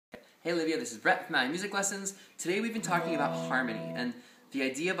Hey Livia, this is Brett from My Music Lessons. Today we've been talking about harmony, and the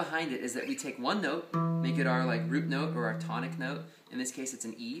idea behind it is that we take one note, make it our root note or our tonic note. In this case it's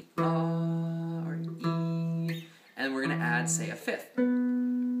an E, or E, and we're going to add, say, a fifth.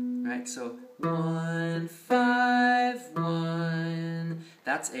 Right? So 1, 5, 1.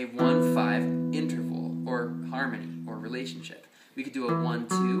 That's a 1-5 interval or harmony or relationship. We could do a 1,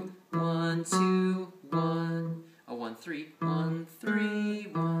 2, 1, 2, 1. A 1, 3, 1, 3,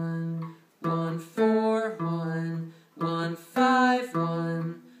 1, 1, 4, 1, 1, 5,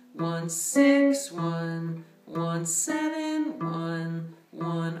 1, 1, 6, 1, 1, 7, 1,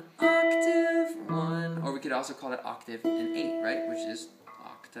 1 octave, 1. Or we could also call it octave and 8, right? Which is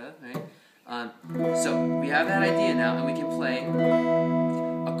octa, right? So we have that idea now, and we can play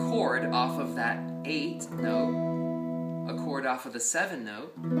a chord off of that 8 note, a chord off of the 7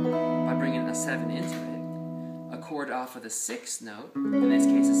 note by bringing a 7 into it, a chord off of the 6th note, in this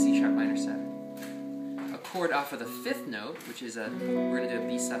case a C sharp minor 7, a chord off of the 5th note, which is we're going to do a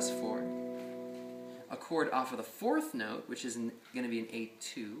B sus4, a chord off of the 4th note, which is going to be an A2,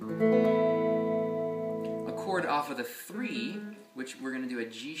 a chord off of the 3, which we're going to do a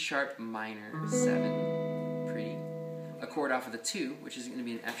G sharp minor 7, pretty, a chord off of the 2, which is going to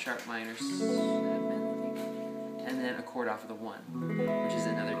be an F sharp minor 7, and then a chord off of the 1, which is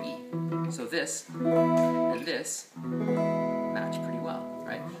another E. So this and this match pretty well,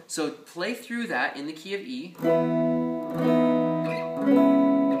 right? So play through that in the key of E.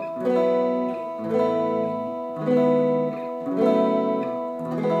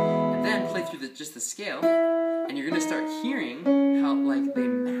 And then play through just the scale, and you're going to start hearing how they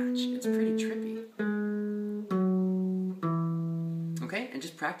match. It's pretty trippy. Okay, and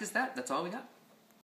just practice that. That's all we got.